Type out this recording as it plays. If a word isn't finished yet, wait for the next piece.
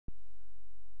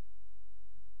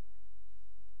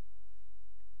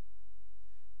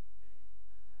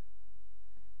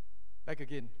Back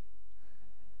again.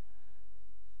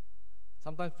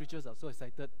 Sometimes preachers are so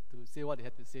excited to say what they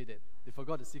had to say that they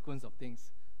forgot the sequence of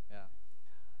things.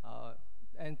 Yeah.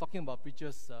 And talking about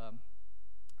preachers,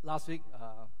 last week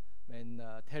when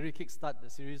Terry kickstarted the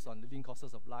series on living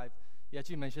causes of life, he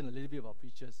actually mentioned a little bit about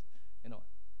preachers.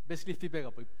 Basically feedback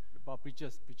about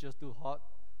preachers. Preachers too hot,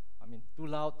 too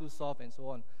loud, too soft, and so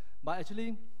on. But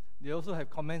actually, they also have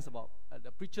comments about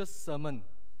the preacher's sermon.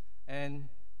 And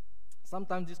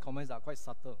sometimes these comments are quite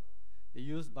subtle. They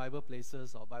use Bible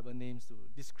places or Bible names to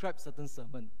describe certain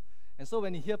sermon. And so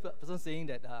when you hear a person saying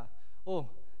that,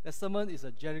 that sermon is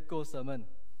a Jericho sermon,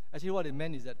 actually what it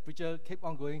meant is that the preacher kept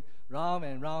on going round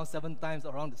and round 7 times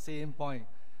around the same point.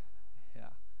 Yeah.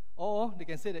 Or they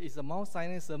can say that it's a Mount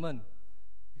Sinai sermon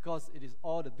because it is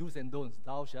all the do's and don'ts.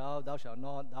 Thou shalt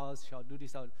not, thou shalt do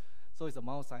this. So it's a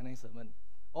Mount Sinai sermon.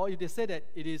 Or if they say that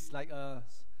it is like a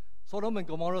Sodom and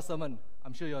Gomorrah sermon,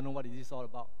 I'm sure you all know what it is all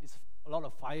about. It's a lot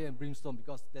of fire and brimstone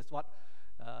because that's what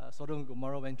Sodom and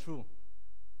Gomorrah went through.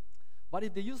 But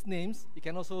if they use names, it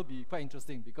can also be quite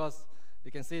interesting because they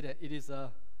can say that it is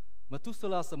a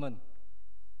Methuselah sermon.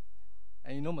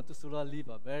 And Methuselah lived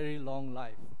a very long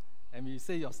life. And when you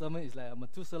say your sermon is like a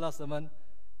Methuselah sermon,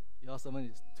 your sermon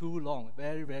is too long,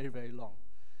 very, very, very long.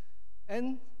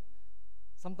 And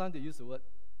sometimes they use the word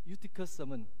Eutychus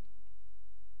sermon.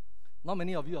 Not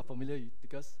many of you are familiar with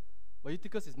Eutychus, but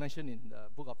Eutychus is mentioned in the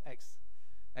book of Acts.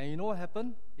 And you know what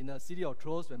happened in the city of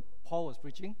Troas when Paul was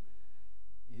preaching?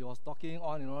 He was talking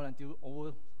on and on until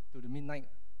over to the midnight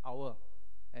hour.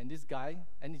 And this guy,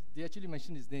 and they actually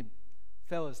mentioned his name,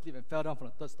 fell asleep and fell down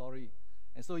from the 3rd story.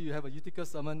 And so you have a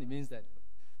Eutychus sermon, it means that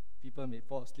people may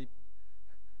fall asleep.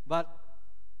 But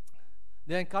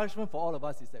the encouragement for all of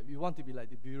us is that we want to be like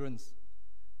the Bereans.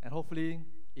 And hopefully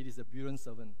it is a Berean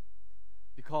servant.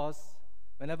 Because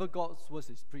whenever God's word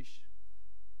is preached,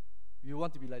 we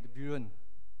want to be like the Berean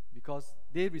because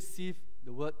they receive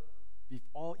the word with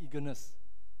all eagerness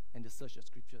and they search the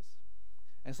scriptures.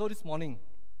 And so this morning,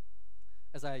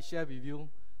 as I share with you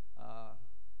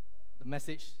the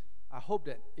message, I hope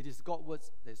that it is God's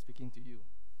words that is speaking to you.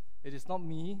 It is not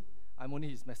me, I'm only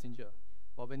his messenger.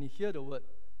 But when you hear the word,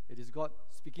 it is God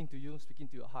speaking to you, speaking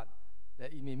to your heart,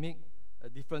 that it may make a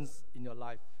difference in your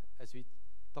life as we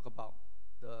talk about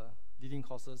the leading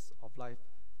causes of life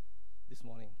this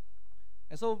morning.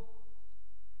 And so,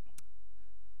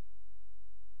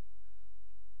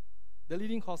 the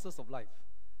leading causes of life.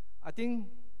 I think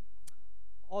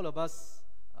all of us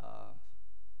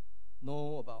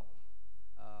know about,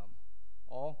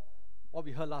 or what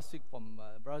we heard last week from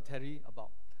Brother Terry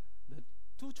about the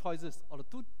 2 choices, or the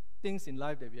 2 things in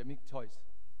life that we have made choice.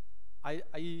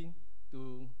 I.e.,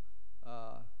 to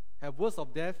have words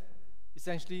of death,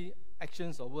 essentially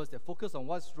actions or words that focus on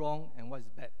what's wrong and what's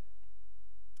bad.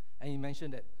 And he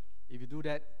mentioned that if you do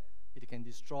that, it can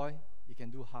destroy, it can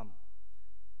do harm.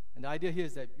 And the idea here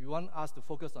is that we want us to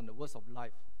focus on the words of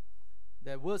life.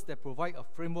 They're words that provide a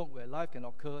framework where life can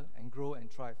occur and grow and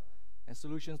thrive, and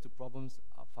solutions to problems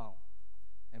are found.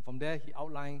 And from there, he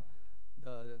outlined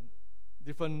the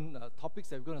different topics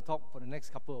that we're going to talk for the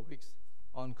next couple of weeks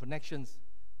on connections,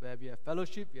 where we have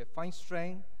fellowship, we have find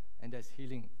strength, and there's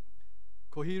healing.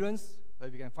 Coherence, where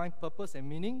we can find purpose and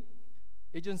meaning.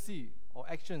 Agency or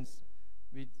actions,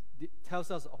 which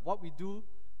tells us of what we do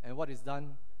and what is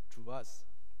done through us.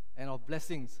 And of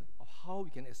blessings, of how we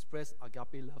can express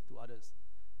agape love to others.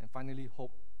 And finally,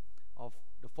 hope, of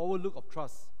the forward look of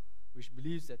trust, which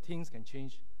believes that things can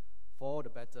change for the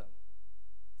better.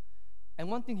 And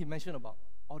one thing he mentioned about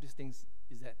all these things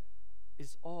is that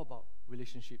it's all about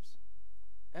relationships.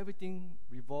 Everything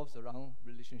revolves around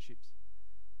relationships.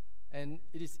 And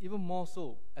it is even more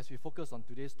so as we focus on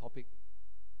today's topic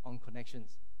on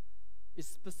connections. It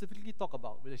specifically talk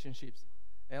about relationships.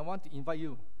 And I want to invite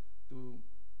you to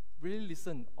really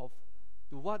listen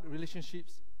to what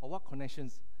relationships or what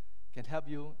connections can help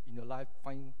you in your life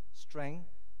find strength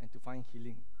and to find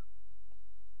healing.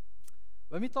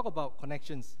 When we talk about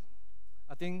connections,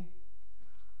 I think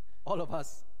all of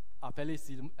us are fairly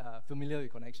familiar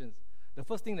with connections. The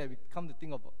first thing that we come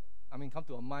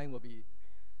to our mind will be,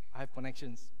 I have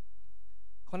connections.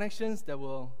 Connections that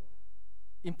will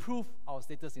improve our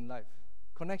status in life.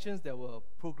 Connections that will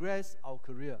progress our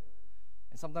career.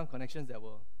 And sometimes connections that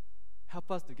will help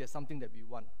us to get something that we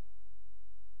want.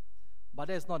 But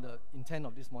that is not the intent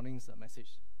of this morning's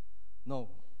message. No.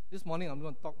 This morning I'm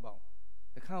going to talk about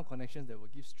the kind of connections that will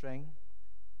give strength,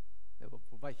 that will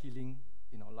provide healing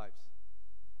in our lives.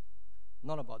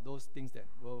 Not about those things that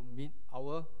will meet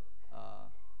our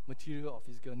material or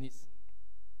physical needs.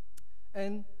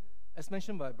 And as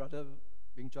mentioned by Brother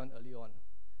Bing Chuan earlier on,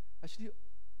 actually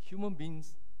human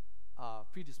beings are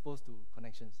predisposed to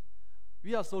connections.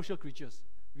 We are social creatures.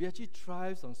 We actually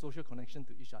thrive on social connection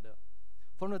to each other.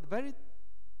 From the very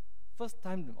first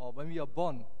time, or when we are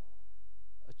born,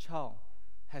 a child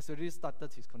has already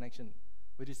started his connection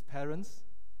with his parents,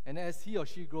 and as he or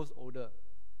she grows older,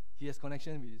 he has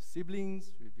connection with his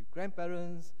siblings, with his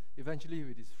grandparents, eventually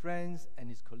with his friends and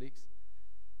his colleagues.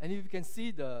 And if you can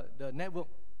see the network,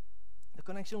 the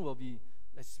connection will be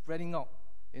like spreading out,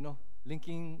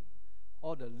 linking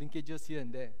all the linkages here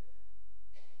and there.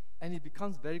 And it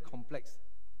becomes very complex.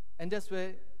 And that's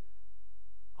where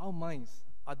our minds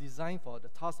are designed for the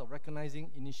task of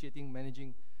recognizing, initiating,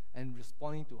 managing, and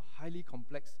responding to highly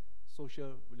complex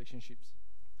social relationships.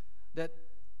 That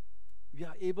we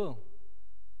are able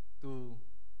to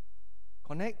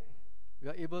connect, we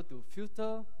are able to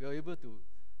filter, we are able to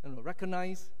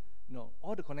recognize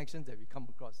all the connections that we come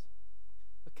across.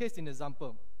 A case in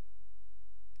example,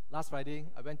 last Friday,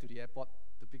 I went to the airport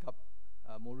to pick up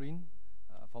Maureen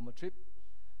from a trip.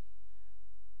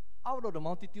 Out of the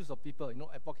multitudes of people,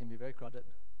 airport can be very crowded,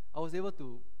 I was able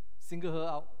to single her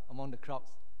out among the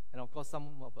crowds, and of course some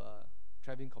of her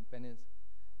traveling companions.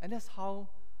 And that's how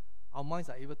our minds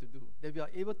are able to do, that we are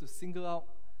able to single out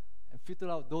and filter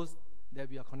out those that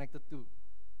we are connected to,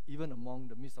 even among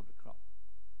the midst of the crowd.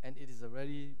 And it is a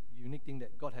very unique thing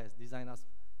that God has designed us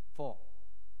for.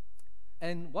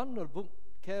 And one of the book,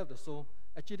 Care of the Soul,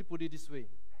 actually put it this way.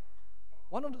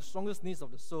 One of the strongest needs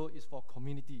of the soul is for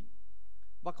community.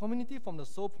 But community from the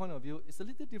soul point of view is a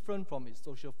little different from its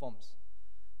social forms.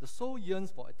 The soul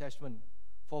yearns for attachment,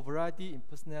 for variety in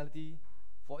personality,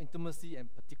 for intimacy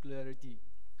and particularity.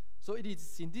 So it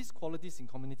is in these qualities in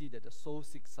community that the soul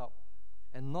seeks out,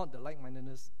 and not the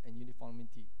like-mindedness and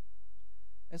uniformity.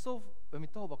 And so when we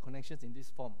talk about connections in this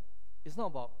form, it's not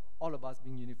about all of us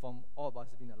being uniform, all of us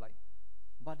being alike,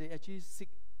 but they actually seek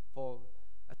for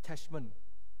attachment,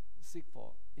 seek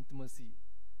for intimacy.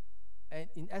 And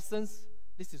in essence,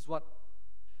 this is what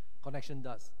connection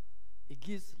does. It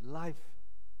gives life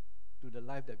to the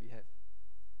life that we have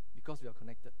because we are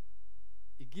connected.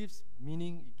 It gives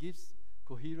meaning, it gives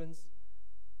coherence.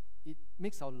 It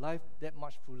makes our life that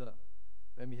much fuller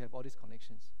when we have all these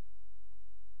connections.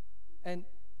 And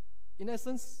in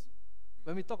essence,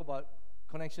 when we talk about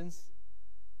connections,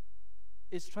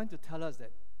 it's trying to tell us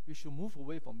that we should move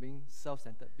away from being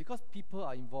self-centered because people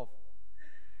are involved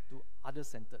to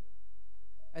other-centered.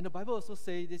 And the Bible also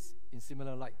says this in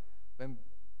similar light. When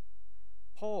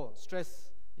Paul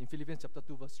stressed in Philippians chapter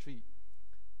 2, verse 3,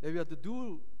 that we are to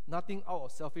do nothing out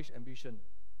of selfish ambition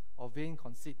or vain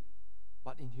conceit,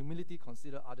 but in humility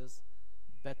consider others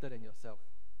better than yourself.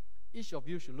 Each of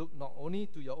you should look not only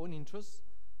to your own interests,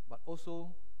 but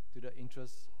also to the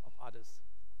interests of others.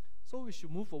 So we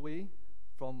should move away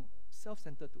from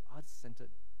self-centered to others-centered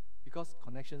because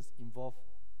connections involve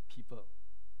people,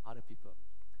 other people.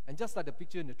 And just like the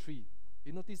picture in the tree,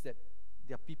 you notice that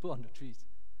there are people on the trees.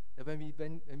 That when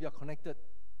we are connected,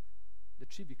 the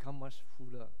tree becomes much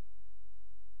fuller,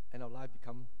 and our life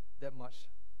becomes that much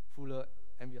fuller,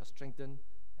 and we are strengthened,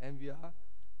 and we are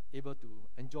able to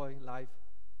enjoy life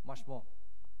much more.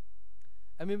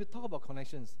 And when we talk about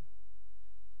connections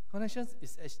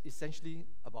is essentially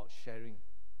about sharing.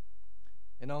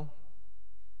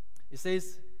 It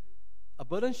says, a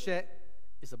burden shared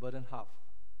is a burden half,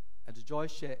 and the joy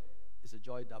shared is a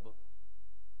joy double.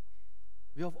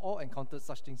 We have all encountered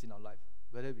such things in our life,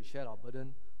 whether we share our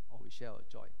burden or we share our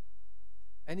joy.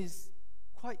 And it's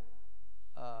quite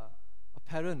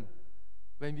apparent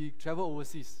when we travel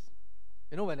overseas.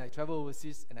 When I travel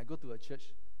overseas and I go to a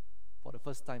church for the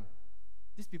first time,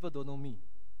 these people don't know me.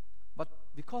 But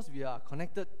because we are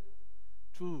connected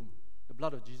through the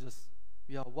blood of Jesus,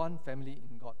 we are one family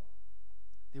in God.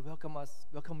 They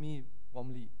welcome me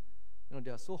warmly.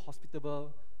 They are so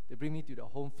hospitable. They bring me to their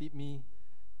home, feed me.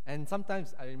 And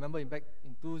sometimes, I remember back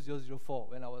in 2004,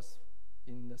 when I was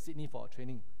in Sydney for a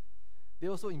training, they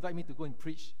also invite me to go and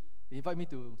preach. They invite me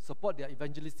to support their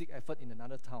evangelistic effort in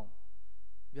another town.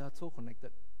 We are so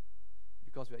connected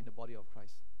because we are in the body of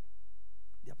Christ.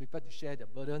 They are prepared to share their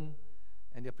burden,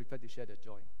 and they are prepared to share their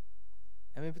joy.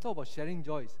 And when we talk about sharing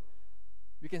joys,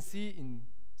 we can see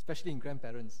especially in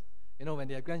grandparents, when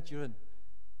they have grandchildren,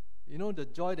 the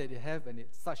joy that they have when they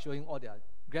start showing all their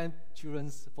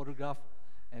grandchildren's photographs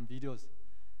and videos.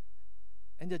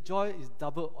 And their joy is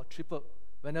double or triple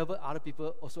whenever other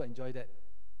people also enjoy that.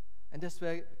 And that's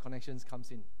where the connections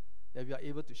comes in, that we are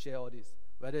able to share all this,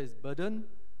 whether it's burden,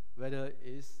 whether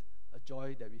it's a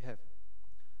joy that we have.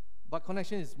 But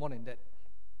connection is more than that.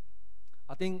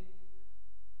 I think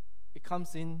it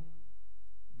comes in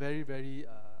very, very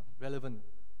relevant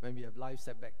when we have life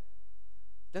setback.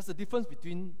 There's a difference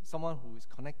between someone who is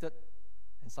connected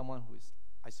and someone who is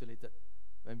isolated.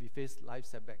 When we face life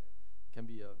setback, it can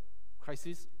be a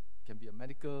crisis, it can be a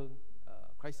medical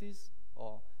crisis,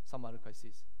 or some other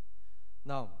crisis.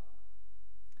 Now,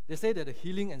 they say that the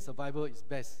healing and survival is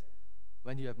best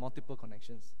when you have multiple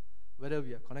connections. Whether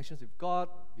we have connections with God,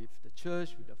 with the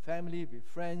church, with the family, with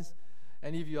friends,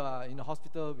 and if you are in a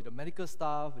hospital with the medical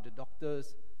staff, with the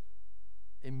doctors,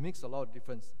 it makes a lot of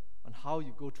difference on how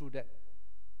you go through that,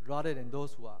 rather than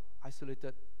those who are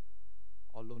isolated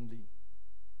or lonely.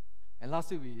 And last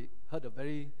week we heard a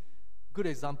very good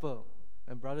example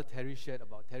when Brother Terry shared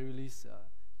about Terry Lee's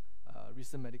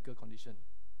recent medical condition.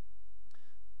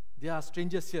 They are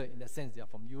strangers here in that sense. They are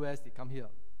from US, they come here.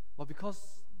 But because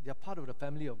they are part of the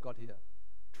family of God here,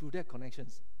 through their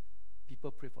connections,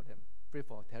 people pray for them, pray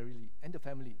for Terry Lee and the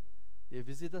family. They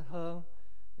visited her,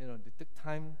 they took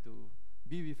time to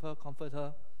be with her, comfort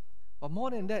her. But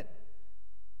more than that,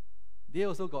 they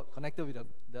also got connected with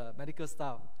the medical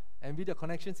staff. And with the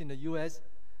connections in the US,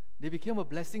 they became a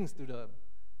blessing to the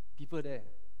people there,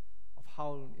 of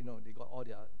how they got all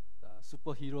their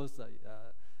superheroes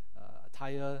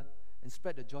attire and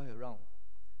spread the joy around.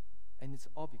 And it's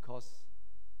all because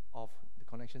of the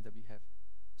connections that we have.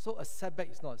 So a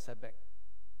setback is not a setback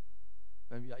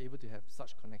when we are able to have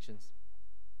such connections.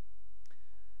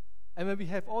 And when we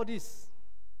have all these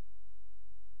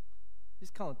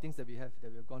kind of things that we have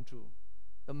gone through,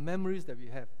 the memories that we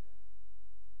have,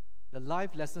 the life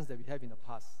lessons that we have in the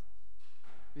past,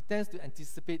 we tend to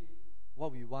anticipate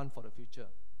what we want for the future.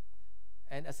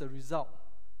 And as a result,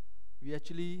 we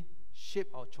actually shape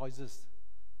our choices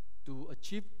to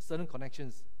achieve certain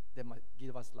connections that might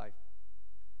give us life.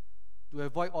 To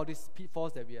avoid all these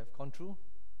pitfalls that we have gone through,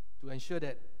 to ensure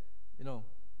that,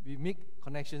 we make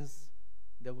connections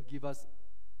that will give us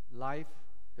life,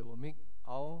 that will make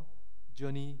our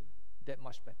journey that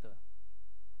much better.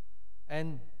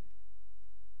 And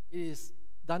it is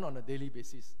done on a daily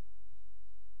basis,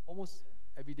 almost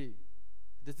every day.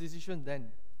 The decision then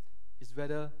is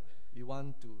whether we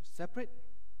want to separate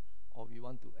or we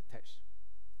want to attach.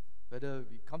 Whether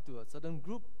we come to a certain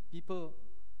group, people,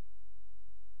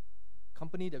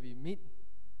 company that we meet,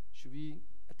 should we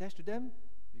attach to them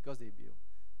because they will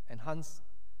enhance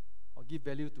or give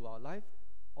value to our life,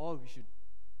 or we should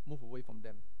move away from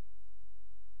them.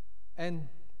 And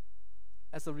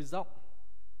as a result,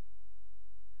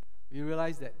 we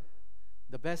realize that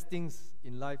the best things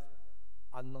in life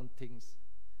are not things.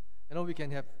 We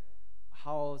can have a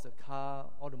house, a car,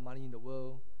 all the money in the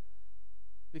world.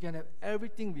 We can have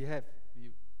everything we have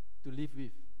to live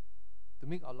with, to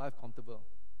make our life comfortable.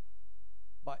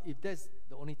 But if that's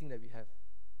the only thing that we have,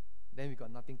 then we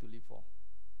got nothing to live for.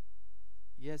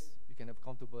 Yes, we can have a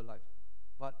comfortable life.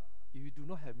 But if you do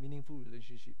not have meaningful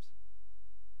relationships,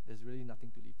 there's really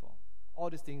nothing to live for. All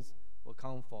these things will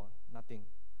count for nothing.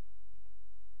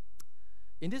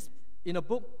 In a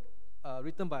book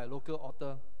written by a local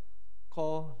author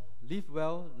called Live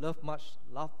Well, Love Much,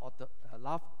 Laugh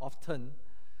Often,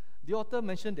 the author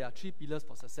mentioned there are 3 pillars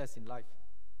for success in life.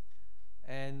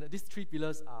 And these 3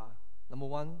 pillars are, number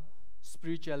 1,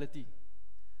 spirituality.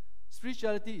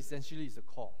 Spirituality essentially is a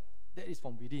core. That is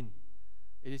from within.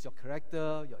 It is your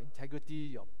character, your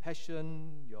integrity, your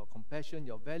passion, your compassion,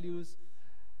 your values,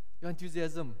 your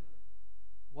enthusiasm.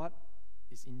 What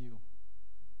is in you?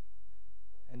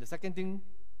 And the second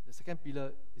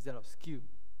pillar is that of skill.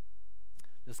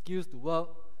 The skills to work,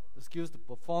 the skills to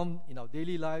perform in our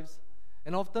daily lives.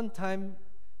 And oftentimes,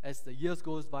 as the years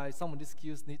goes by, some of these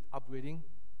skills need upgrading.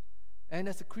 And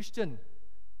as a Christian,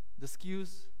 the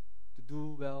skills to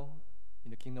do well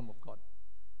in the kingdom of God.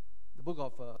 The book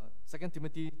of 2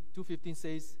 Timothy 2:15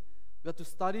 says, we are to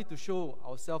study to show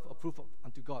ourselves approved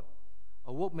unto God,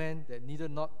 a workman that needed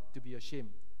not to be ashamed,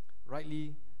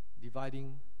 rightly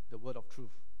dividing the word of truth.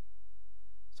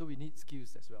 So we need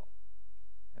skills as well.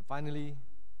 And finally,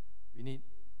 we need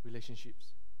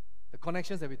relationships. The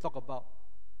connections that we talked about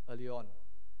earlier on.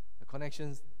 The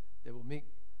connections that will make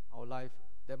our life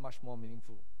that much more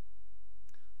meaningful.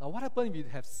 Now, what happens if you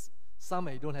have some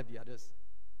and you don't have the others?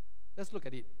 Let's look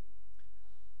at it.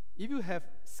 If you have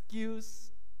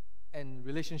skills and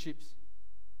relationships,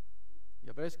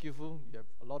 you're very skillful, you have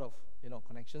a lot of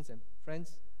connections and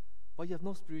friends, but you have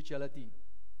no spirituality,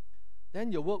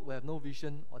 then your work will have no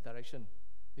vision or direction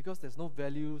because there's no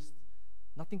values,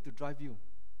 nothing to drive you.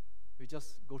 You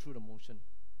just go through the motion.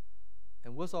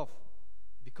 And worse off,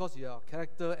 because your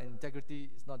character and integrity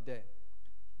is not there,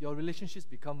 your relationships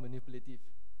become manipulative.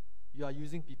 You are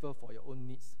using people for your own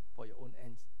needs, for your own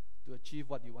ends, to achieve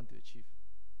what you want to achieve.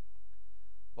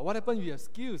 But what happens if you have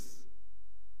skills,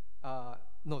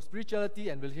 spirituality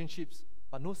and relationships,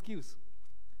 but no skills.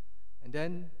 And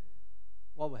then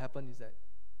what will happen is that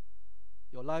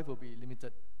your life will be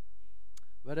limited,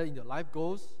 whether in your life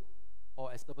goals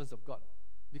or as servants of God,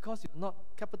 because you're not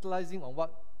capitalizing on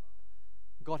what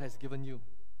God has given you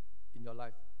in your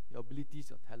life, your abilities,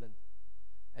 your talent,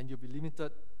 and you'll be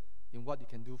limited in what you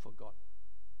can do for God.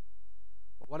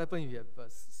 But what happens if you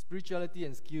have spirituality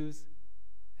and skills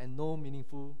and no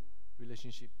meaningful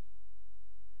relationship?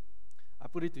 I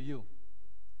put it to you.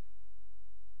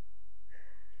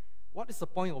 What is the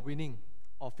point of winning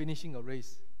or finishing a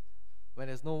race when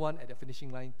there's no one at the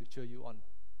finishing line to cheer you on?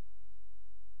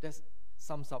 That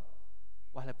sums up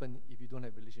what happens if you don't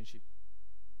have a relationship.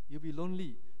 You'll be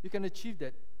lonely. You can achieve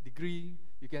that degree,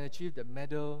 you can achieve that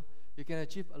medal, you can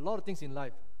achieve a lot of things in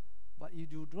life, but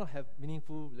if you do not have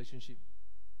meaningful relationship,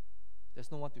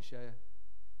 there's no one to share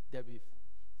that with.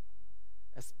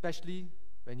 Especially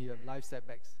when you have life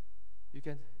setbacks.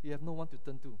 You have no one to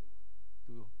turn to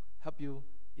help you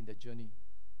in the journey,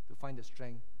 to find the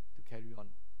strength to carry on.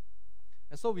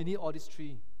 And so we need all these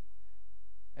three.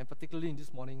 And particularly in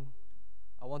this morning,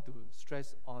 I want to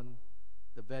stress on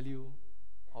the value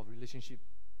of relationship,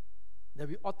 that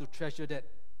we ought to treasure that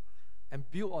and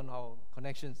build on our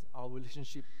connections, our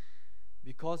relationship,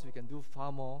 because we can do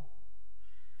far more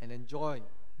and enjoy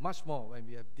much more when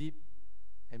we have deep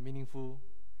and meaningful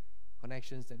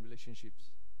connections and relationships.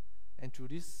 And through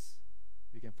this,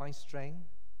 we can find strength,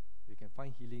 we can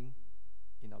find healing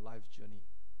in our life journey.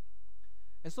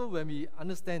 And so when we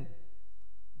understand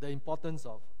the importance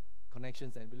of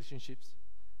connections and relationships,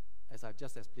 as I've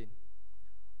just explained,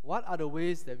 what are the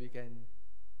ways that we can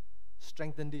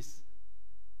strengthen this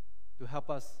to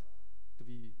help us to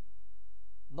be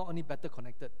not only better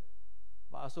connected,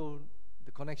 but also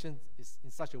the connection is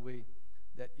in such a way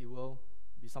that it will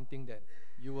be something that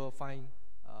you will find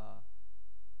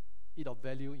it of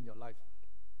value in your life?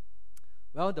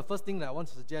 Well, the first thing that I want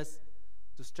to suggest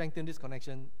to strengthen this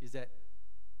connection is that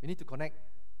we need to connect.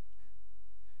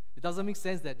 It doesn't make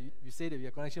sense that you say that we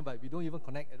have connection, but we don't even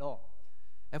connect at all.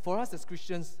 And for us as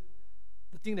Christians,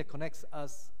 the thing that connects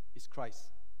us is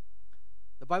Christ.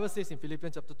 The Bible says in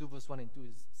Philippians chapter 2, verse 1 and 2,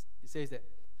 it says that,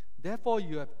 therefore,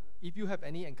 if you have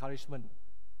any encouragement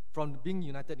from being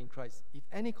united in Christ, if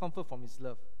any comfort from His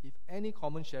love, if any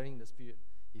common sharing in the Spirit,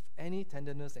 if any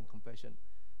tenderness and compassion,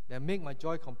 then make my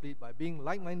joy complete by being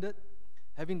like-minded,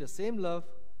 having the same love,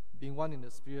 being one in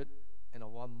the Spirit, and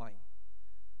of one mind.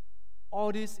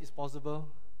 All this is possible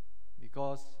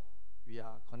because we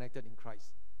are connected in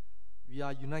Christ. We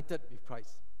are united with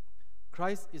Christ.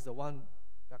 Christ is the one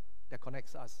that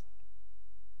connects us.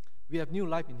 We have new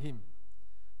life in Him.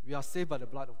 We are saved by the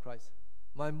blood of Christ.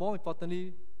 But more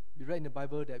importantly, we read in the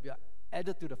Bible that we are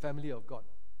added to the family of God.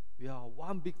 We are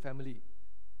one big family,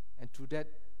 and through that,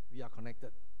 we are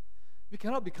connected. We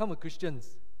cannot become a Christian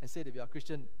and say that we are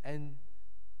Christian and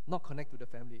not connect to the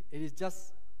family. It is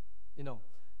just,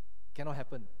 cannot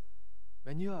happen.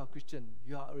 When you are a Christian,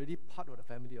 you are already part of the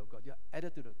family of God. You are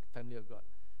added to the family of God.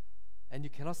 And you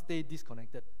cannot stay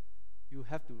disconnected. You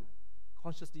have to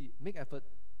consciously make effort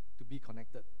to be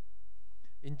connected.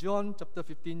 In John chapter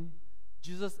 15,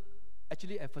 Jesus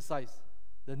actually emphasized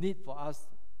the need for us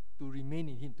to remain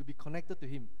in Him, to be connected to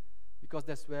Him, because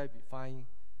that's where we find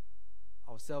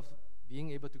ourselves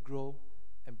being able to grow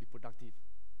and be productive.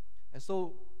 And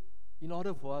so, in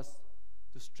order for us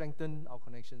to strengthen our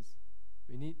connections,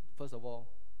 we need, first of all,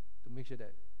 to make sure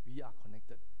that we are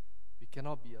connected. We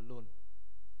cannot be alone.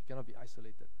 We cannot be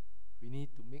isolated. We need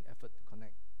to make effort to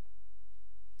connect.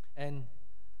 And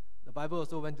the Bible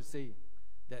also went to say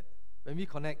that when we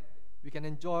connect, we can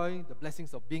enjoy the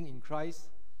blessings of being in Christ.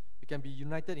 We can be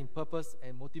united in purpose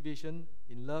and motivation,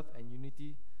 in love and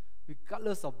unity,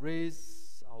 regardless of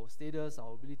race, our status,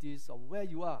 our abilities, or where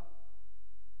you are,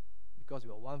 because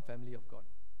we are one family of God,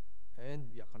 and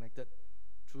we are connected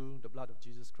through the blood of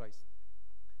Jesus Christ.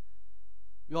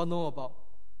 We all know about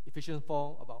Ephesians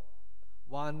 4, about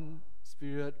one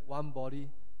spirit, one body,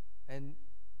 and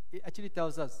it actually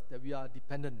tells us that we are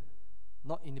dependent,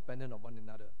 not independent of one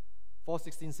another.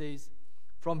 4:16 says,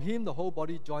 from Him the whole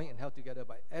body joined and held together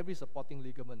by every supporting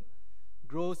ligament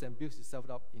grows and builds itself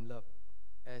up in love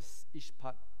as each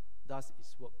part does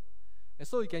its work. And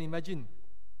so you can imagine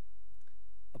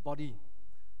a body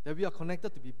that we are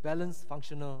connected to be balanced,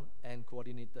 functional, and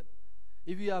coordinated.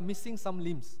 If we are missing some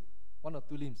limbs, one or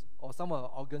two limbs, or some of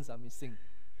our organs are missing,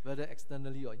 whether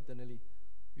externally or internally,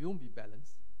 we won't be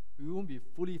balanced, we won't be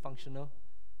fully functional,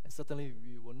 and certainly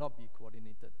we will not be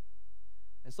coordinated.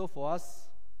 And so for us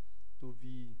to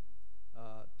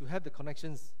have the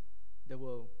connections that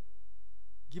will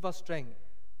give us strength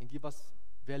and give us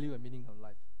value and meaning in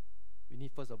life, we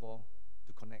need first of all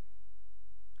to connect.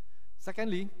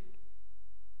 Secondly,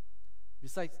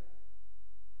 besides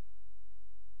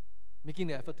making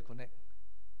the effort to connect,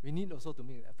 we need also to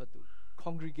make an effort to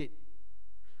congregate.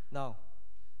 Now,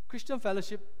 Christian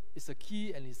fellowship is a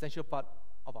key and essential part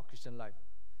of our Christian life.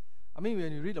 I mean,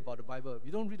 when you read about the Bible,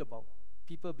 we don't read about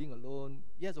people being alone.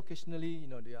 Yes, occasionally,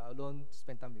 they are alone to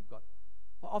spend time with God.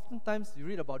 But oftentimes, you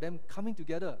read about them coming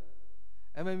together.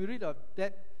 And when we read of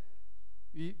that,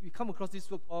 we come across this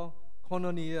word called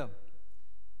koinonia.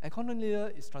 And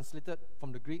koinonia is translated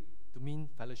from the Greek to mean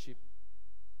fellowship.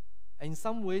 And in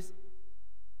some ways,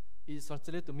 it is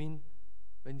translated to mean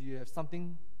when you have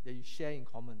something that you share in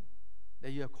common,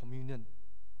 that you have communion.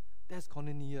 That's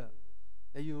koinonia.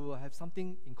 That you have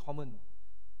something in common,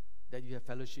 that you have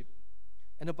fellowship.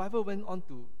 And the Bible went on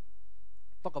to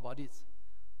talk about this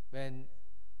when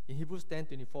in Hebrews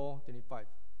 10:24-25,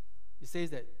 it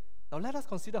says that, now let us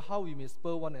consider how we may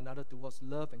spur one another towards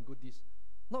love and good deeds,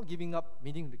 not giving up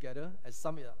meeting together, as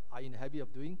some are in the habit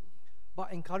of doing,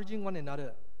 but encouraging one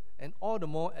another, and all the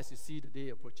more as you see the day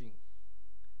approaching.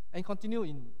 And continue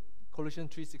in Colossians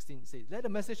 3:16, it says, let the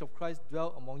message of Christ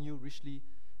dwell among you richly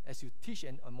as you teach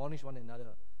and admonish one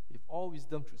another with all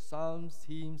wisdom through psalms,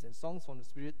 hymns, and songs from the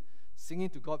Spirit, singing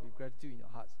to God with gratitude in your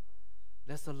hearts.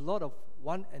 There's a lot of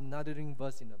one anothering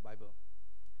verse in the Bible.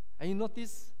 And you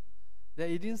notice that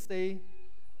it didn't say,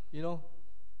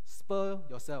 spur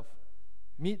yourself,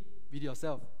 meet with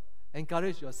yourself,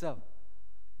 encourage yourself.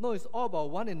 No, it's all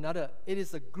about one another. It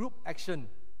is a group action.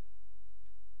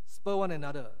 Spur one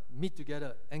another, meet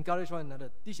together, encourage one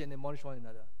another, teach and admonish one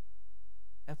another.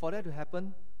 And for that to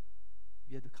happen,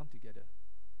 we have to come together.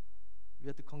 We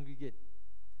have to congregate.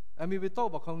 And when we talk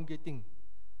about congregating,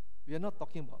 we are not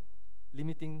talking about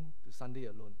limiting to Sunday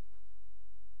alone.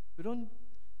 We don't,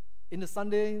 in the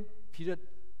Sunday period,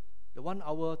 the 1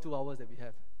 hour, 2 hours that we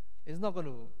have, it's not going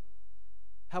to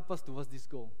help us towards this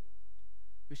goal.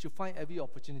 We should find every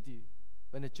opportunity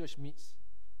when the church meets,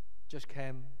 church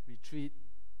camp, retreat,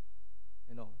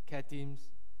 care teams,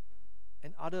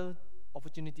 and other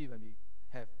opportunities when we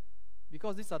have.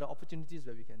 Because these are the opportunities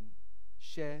where we can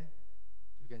share,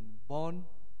 we can bond,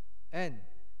 and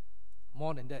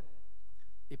more than that,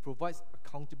 it provides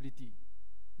accountability.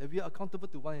 That we are accountable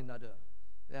to one another.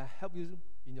 That I help you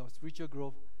in your spiritual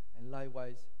growth, and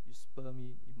likewise, you spur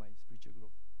me in my spiritual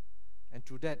growth. And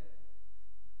through that,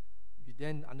 we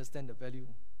then understand the value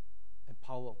and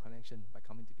power of connection by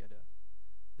coming together.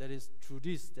 That is through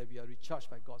this that we are recharged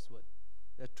by God's word.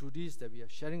 That through this that we are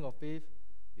sharing our faith,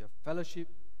 we have fellowship,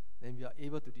 then we are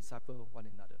able to disciple one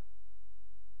another.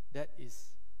 That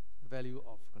is the value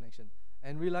of connection.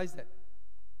 And realize that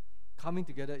coming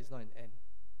together is not an end,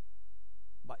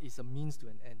 but it's a means to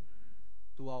an end,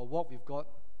 to our walk with God,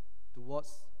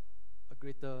 towards a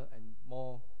greater and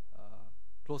more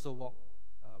closer walk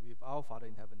with our Father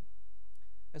in heaven.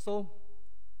 And so,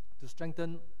 to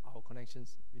strengthen our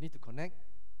connections, we need to connect,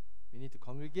 we need to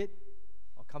congregate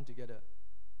or come together.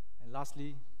 And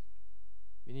lastly,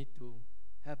 we need to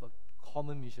have a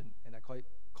common mission, and I call it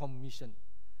commission.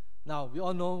 Now, we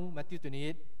all know Matthew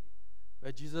 28,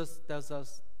 where Jesus tells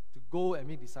us to go and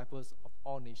make disciples of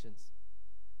all nations.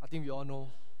 I think we all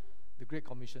know the Great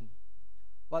Commission.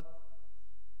 But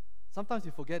sometimes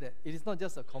we forget that it is not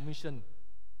just a commission,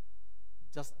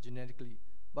 just generically,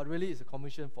 but really it's a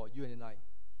commission for you and I.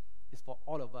 It's for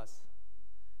all of us.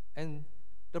 And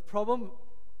the problem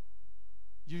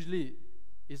usually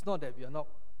is not that we are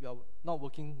not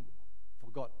working for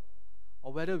God,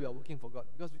 or whether we are working for God,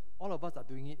 because all of us are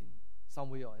doing it in some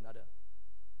way or another.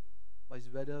 But it's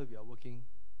whether we are working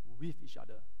with each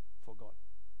other for God.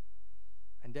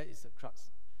 And that is the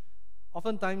crux.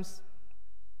 Oftentimes,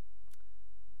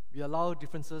 we allow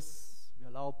differences, we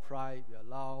allow pride, we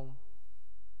allow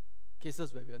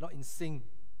cases where we are not in sync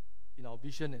in our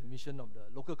vision and mission of the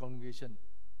local congregation.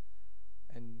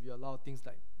 And we allow things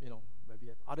like, where we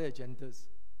have other agendas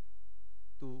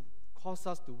to cause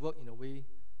us to work in a way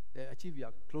that actually we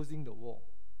are closing the wall.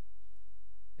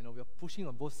 We are pushing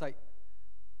on both sides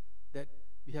that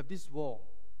we have this wall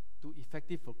to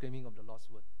effective proclaiming of the Lord's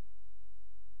word.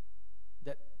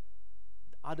 That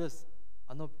others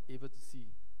are not able to see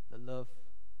the love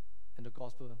and the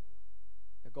gospel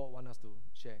that God wants us to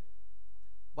share.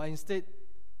 But instead,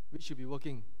 we should be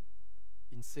working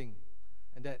in sync.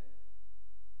 And that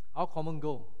our common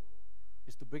goal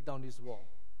is to break down this wall,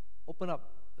 open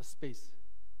up the space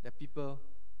that people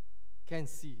can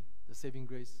see the saving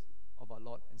grace of our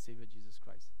Lord and Savior Jesus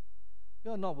Christ.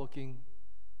 We are not working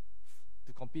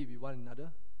to compete with one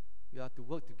another. We are to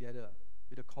work together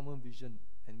with a common vision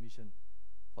and mission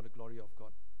for the glory of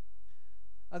God.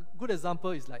 A good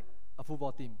example is like a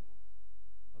football team.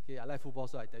 Okay, I like football,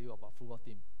 so I tell you about football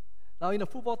team. Now, in a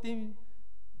football team,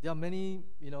 there are many,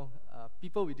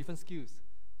 people with different skills.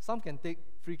 Some can take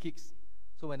free kicks.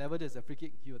 So whenever there's a free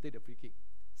kick, he will take the free kick.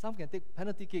 Some can take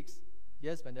penalty kicks.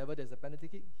 Yes, whenever there's a penalty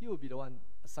kick, he will be the one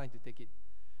assigned to take it.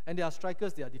 And there are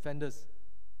strikers, there are defenders.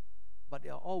 But they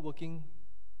are all working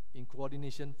in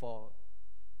coordination for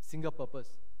single purpose,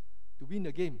 to win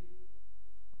the game.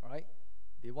 All right?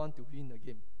 They want to win the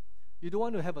game. You don't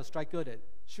want to have a striker that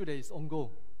shoot at his own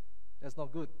goal. That's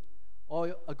not good.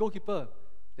 Or a goalkeeper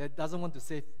that doesn't want to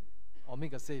save or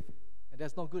make a save. And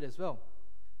that's not good as well.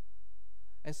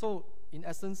 And so, in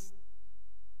essence,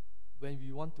 when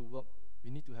we want to work,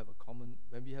 we need to have a common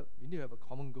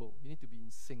goal. We need to be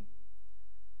in sync.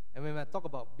 And when I talk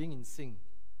about being in sync,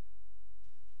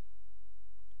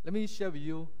 let me share with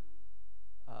you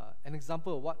an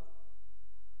example of what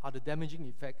are the damaging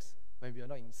effects when we are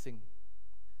not in sync.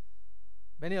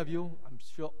 Many of you, I'm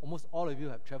sure almost all of you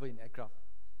have traveled in aircraft.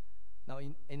 Now,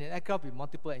 in an aircraft with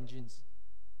multiple engines,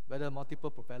 whether multiple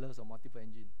propellers or multiple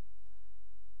engines,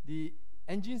 the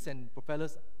engines and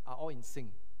propellers are all in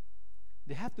sync.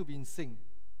 They have to be in sync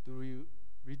to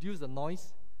reduce the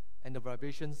noise and the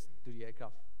vibrations to the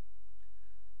aircraft.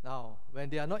 Now, when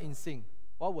they are not in sync,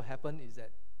 what will happen is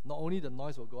that not only the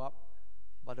noise will go up,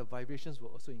 but the vibrations will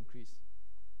also increase.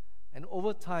 And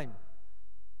over time,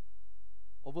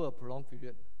 over a prolonged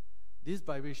period, these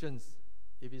vibrations,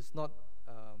 if it's not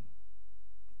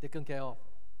taken care of,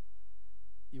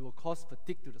 it will cause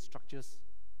fatigue to the structures,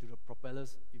 to the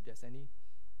propellers, if there's any,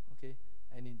 okay?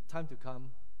 And in time to come,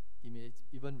 it may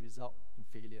even result in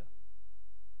failure.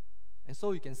 And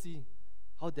so you can see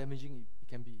how damaging it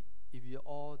can be if we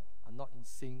all are not in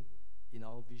sync in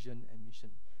our vision and mission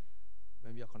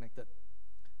when we are connected.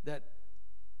 That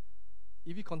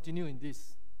if we continue in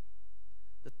this,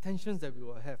 the tensions that we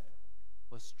will have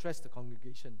will stress the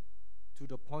congregation to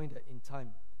the point that in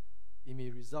time, it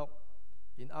may result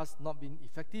in us not being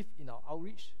effective in our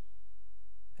outreach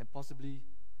and possibly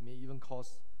may even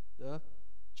cause the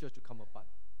church to come apart.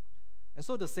 And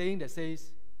so the saying that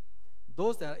says,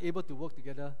 those that are able to work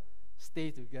together, stay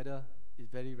together, is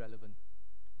very relevant.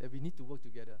 That we need to work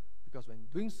together, because when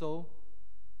doing so,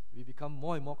 we become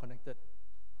more and more connected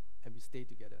and we stay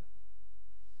together.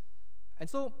 And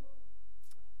so,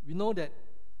 we know that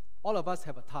all of us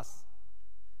have a task.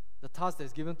 The task that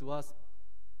is given to us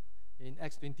in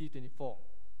Acts 20:24,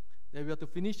 that we are to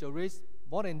finish a race.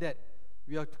 More than that,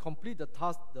 we are to complete the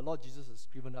task the Lord Jesus has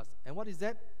given us. And what is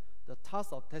that? The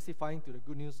task of testifying to the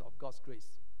good news of God's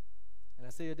grace. And I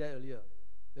said that earlier.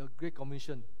 The Great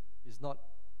Commission is not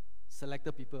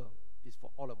selected people, it's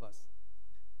for all of us.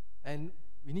 And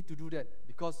we need to do that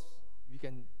because we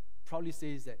can proudly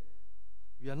say is that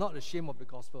we are not ashamed of the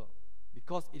gospel,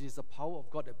 because it is the power of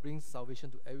God that brings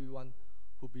salvation to everyone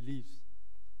who believes,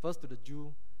 first to the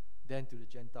Jew, then to the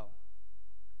Gentile.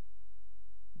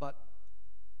 But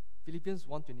Philippians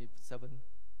 1:27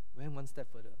 went one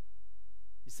step further.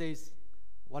 It says,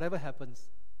 whatever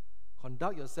happens,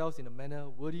 conduct yourselves in a manner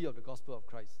worthy of the gospel of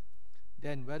Christ.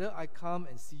 Then whether I come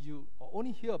and see you or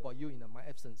only hear about you in my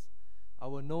absence, I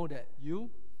will know that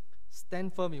you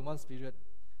stand firm in one spirit,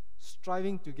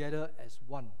 striving together as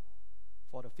one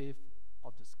for the faith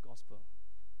of this gospel.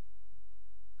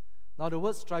 Now the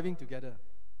word striving together,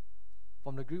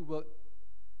 from the Greek word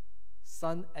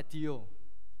san etio.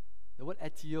 The word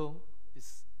etio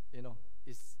is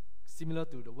similar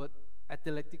to the word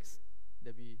athletics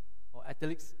that we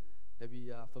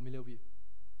are familiar with.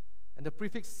 And the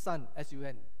prefix san,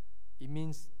 S-U-N, it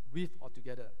means with or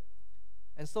together.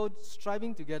 And so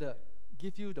striving together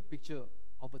gives you the picture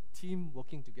of a team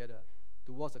working together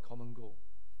towards a common goal.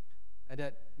 And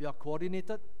that we are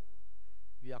coordinated,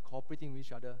 we are cooperating with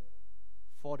each other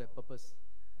for that purpose.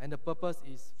 And the purpose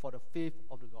is for the faith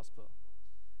of the gospel.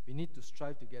 We need to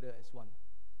strive together as one,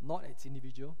 not as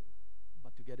individual,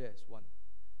 but together as one.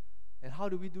 And how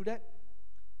do we do that?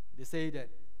 They say that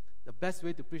the best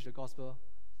way to preach the gospel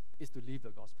is to live the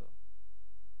gospel.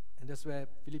 And that's where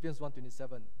Philippians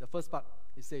 1:27, the first part,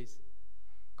 it says,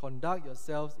 conduct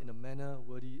yourselves in a manner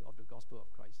worthy of the gospel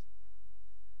of Christ.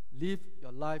 Live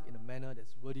your life in a manner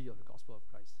that's worthy of the gospel of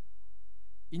Christ.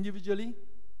 Individually,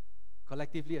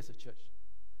 collectively as a church,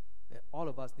 that all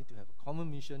of us need to have a common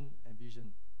mission and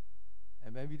vision.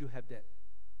 And when we do have that,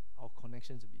 our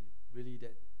connections will be really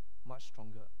that much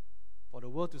stronger. For the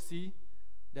world to see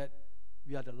that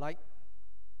we are the light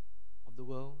of the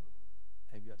world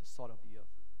and we are the salt of the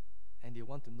earth. And they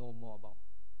want to know more about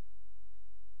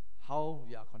how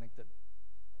we are connected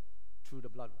through the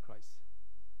blood of Christ,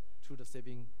 through the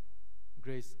saving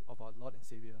grace of our Lord and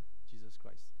Savior, Jesus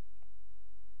Christ.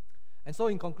 And so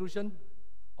in conclusion,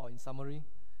 or in summary,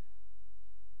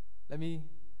 let me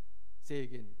say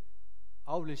again,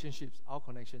 our relationships, our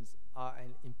connections are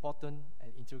an important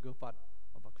and integral part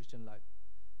of our Christian life.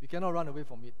 We cannot run away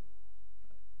from it.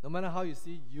 No matter how you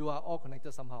see, you are all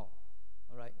connected somehow.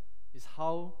 All right? It's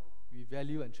how we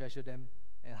value and treasure them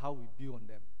and how we build on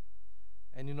them.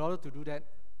 And in order to do that,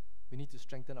 we need to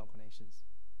strengthen our connections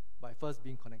by first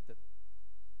being connected.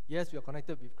 Yes, we are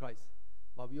connected with Christ,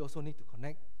 but we also need to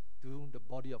connect to the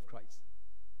body of Christ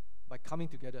by coming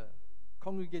together,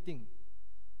 congregating.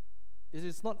 It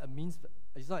is not a means,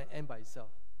 it's not an end by itself,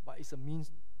 but it's a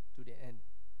means to the end,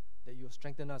 that you will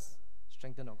strengthen us,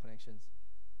 strengthen our connections.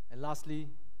 And lastly,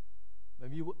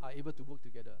 when we are able to work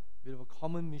together, we have a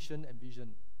common mission and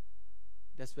vision.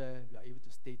 That's where we are able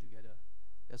to stay together.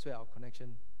 That's where our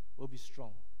connection will be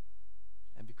strong.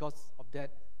 And because of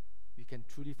that, we can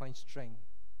truly find strength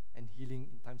and healing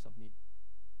in times of need.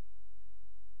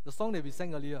 The song that we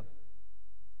sang earlier,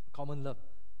 Common Love,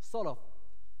 sort of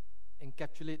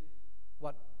encapsulate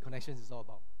what connections is all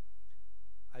about.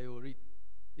 I will read.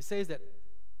 It says that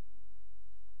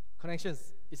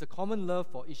connections is a common love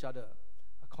for each other,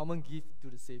 a common gift to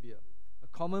the Savior, a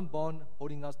common bond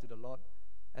holding us to the Lord,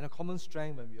 and a common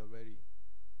strength when we are weary,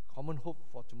 a common hope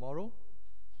for tomorrow,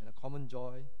 and a common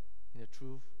joy in the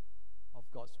truth of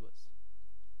God's words.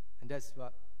 And that's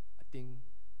what I think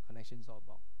connection is all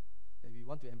about. That we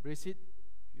want to embrace it,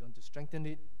 we want to strengthen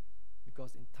it,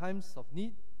 because in times of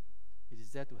need, it is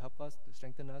there to help us, to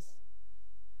strengthen us.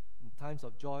 In times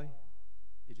of joy,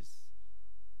 it is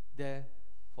there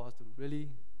for us to really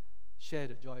share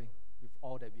the joy with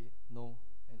all that we know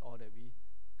and all that we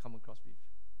come across with.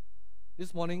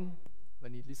 This morning,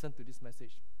 when you listen to this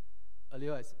message,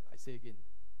 earlier I say again,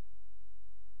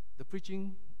 the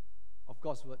preaching of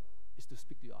God's word is to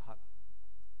speak to your heart.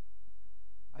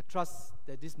 I trust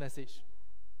that this message,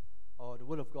 or the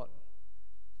word of God,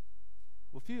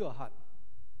 will fill your heart,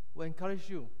 will encourage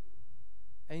you,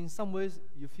 and in some ways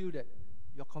you feel that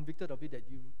you're convicted of it, that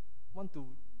you want to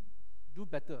do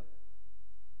better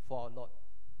for our Lord,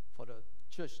 for the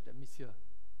church that meets here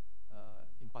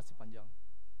in Pasir Panjang.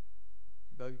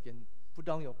 But you can put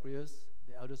down your prayers,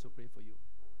 the elders will pray for you.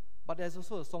 But there's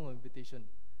also a song of invitation,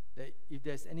 that if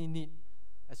there's any need,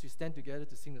 as we stand together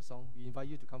to sing the song, we invite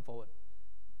you to come forward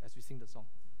as we sing the song.